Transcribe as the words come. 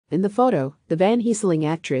In the photo, the Van Helsing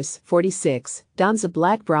actress, 46, dons a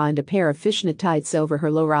black bra and a pair of fishnet tights over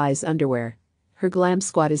her low-rise underwear. Her glam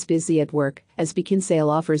squad is busy at work, as Beckinsale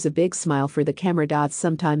offers a big smile for the camera.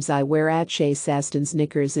 Sometimes I wear at Chase Aston's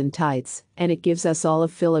knickers and tights, and it gives us all a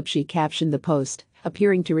fillip, she captioned the post,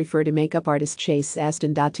 appearing to refer to makeup artist Chase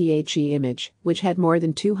Aston. The image, which had more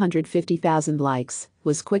than 250,000 likes,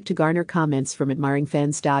 was quick to garner comments from admiring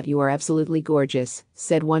fans. "You are absolutely gorgeous,"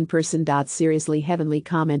 said one person. "Seriously heavenly,"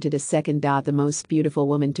 commented a second. "The most beautiful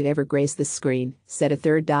woman to ever grace the screen," said a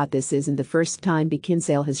third. "This isn't the first time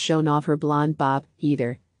Beckinsale has shown off her blonde bob,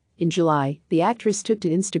 either." In July, the actress took to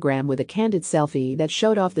Instagram with a candid selfie that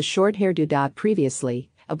showed off the short hairdo. Previously,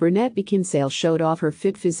 a brunette Beckinsale showed off her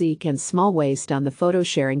fit physique and small waist on the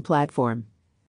photo-sharing platform.